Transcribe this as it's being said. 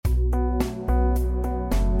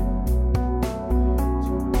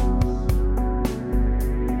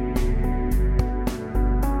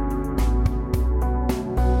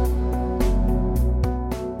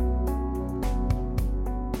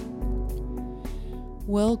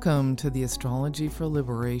Welcome to the Astrology for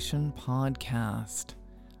Liberation podcast.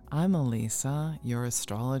 I'm Elisa, your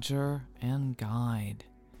astrologer and guide,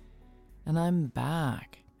 and I'm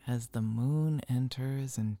back as the moon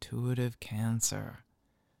enters intuitive Cancer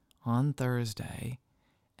on Thursday,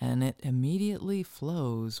 and it immediately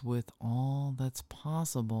flows with all that's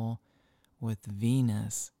possible with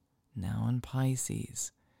Venus now in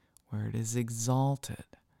Pisces, where it is exalted.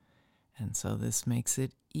 And so this makes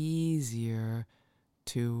it easier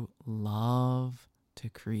to love, to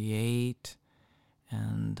create,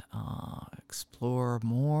 and explore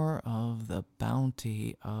more of the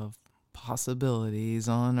bounty of possibilities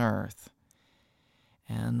on Earth.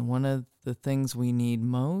 And one of the things we need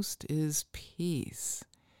most is peace.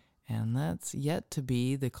 And that's yet to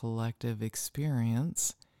be the collective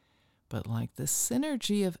experience. But like the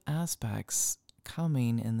synergy of aspects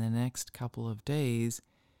coming in the next couple of days,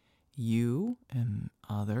 you and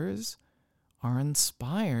others are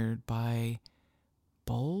inspired by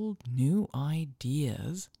bold new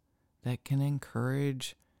ideas that can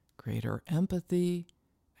encourage greater empathy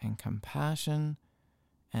and compassion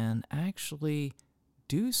and actually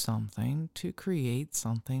do something to create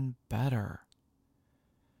something better.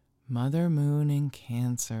 Mother Moon in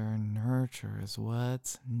Cancer nurtures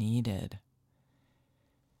what's needed.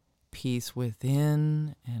 Peace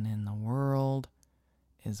within and in the world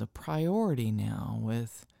is a priority now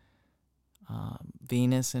with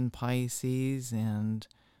Venus in Pisces and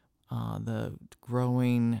the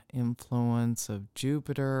growing influence of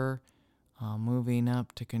Jupiter moving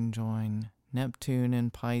up to conjoin Neptune in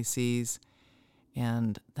Pisces.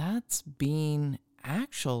 And that's being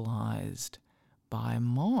actualized by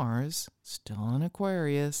Mars, still in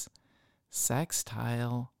Aquarius,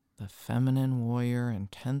 sextile the feminine warrior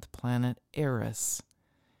and 10th planet Eris,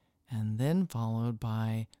 and then followed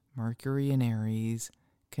by Mercury in Aries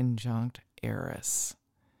conjunct Eris.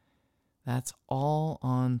 That's all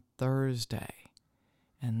on Thursday.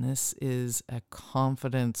 And this is a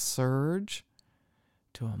confidence surge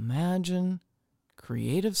to imagine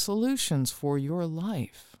creative solutions for your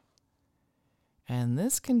life. And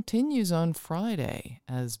this continues on Friday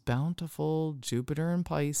as bountiful Jupiter in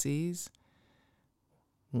Pisces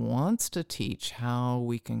wants to teach how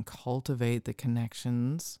we can cultivate the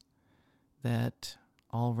connections that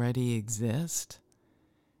already exist.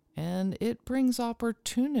 And it brings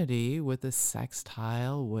opportunity with a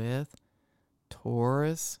sextile with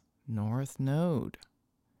Taurus North Node.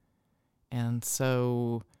 And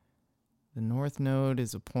so the North Node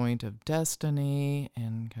is a point of destiny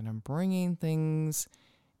and kind of bringing things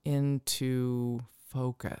into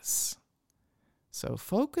focus. So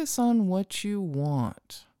focus on what you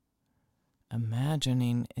want.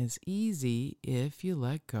 Imagining is easy if you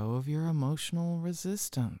let go of your emotional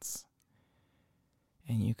resistance.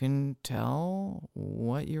 And you can tell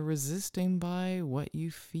what you're resisting by what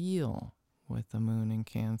you feel with the moon in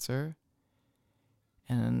Cancer.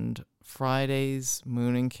 And Friday's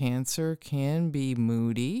moon in Cancer can be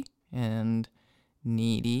moody and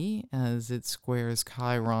needy as it squares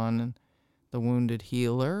Chiron, the wounded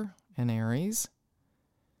healer, in Aries.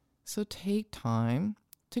 So take time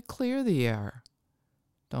to clear the air.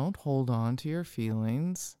 Don't hold on to your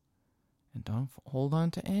feelings. And don't hold on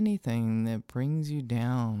to anything that brings you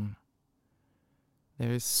down.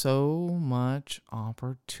 There's so much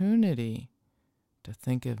opportunity to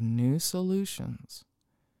think of new solutions.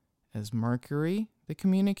 As Mercury, the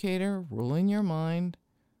communicator, ruling your mind,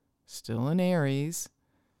 still in Aries,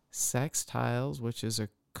 sextiles, which is a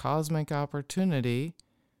cosmic opportunity,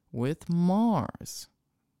 with Mars,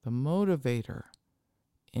 the motivator,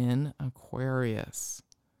 in Aquarius.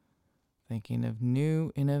 Thinking of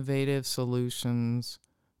new, innovative solutions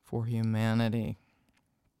for humanity.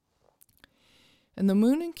 And the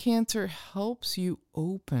moon in Cancer helps you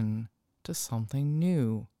open to something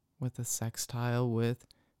new with a sextile with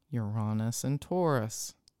Uranus and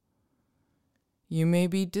Taurus. You may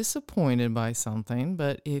be disappointed by something,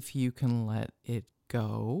 but if you can let it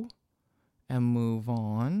go and move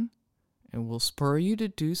on, it will spur you to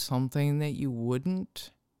do something that you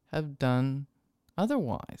wouldn't have done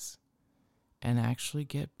otherwise, and actually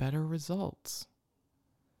get better results.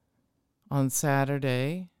 On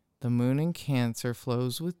Saturday, the moon in Cancer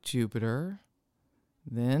flows with Jupiter,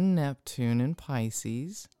 then Neptune in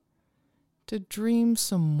Pisces, to dream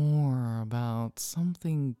some more about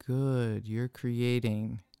something good you're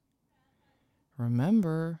creating.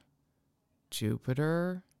 Remember,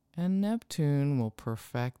 Jupiter and Neptune will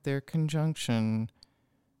perfect their conjunction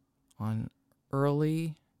on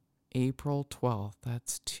early April 12th.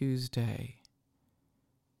 That's Tuesday.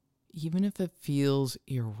 Even if it feels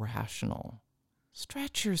irrational,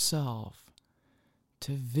 stretch yourself.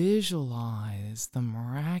 to visualize the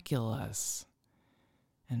miraculous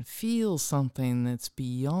and feel something that's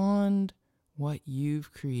beyond what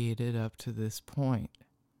you've created up to this point.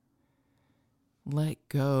 Let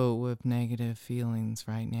go of negative feelings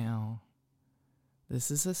right now. This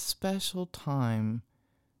is a special time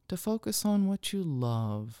to focus on what you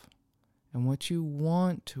love and what you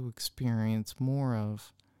want to experience more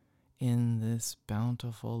of in this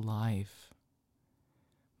bountiful life.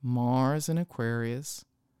 Mars in Aquarius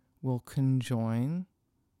will conjoin,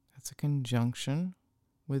 that's a conjunction,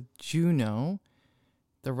 with Juno,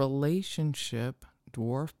 the relationship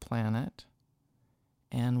dwarf planet,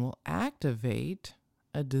 and will activate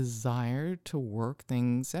a desire to work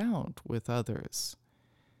things out with others.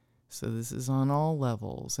 So this is on all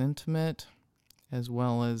levels, intimate as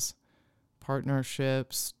well as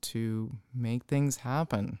partnerships to make things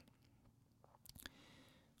happen.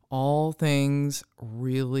 All things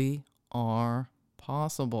really are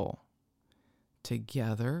possible.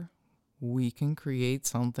 Together, we can create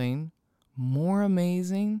something more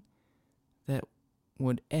amazing that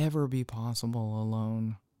would ever be possible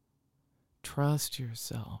alone. Trust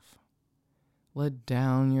yourself. Let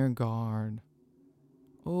down your guard.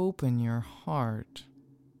 Open your heart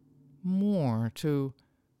more to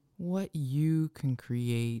what you can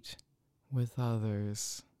create with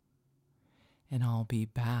others. And I'll be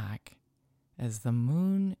back as the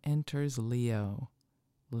moon enters Leo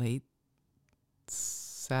late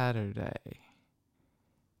Saturday.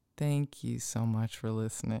 Thank you so much for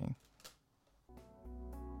listening.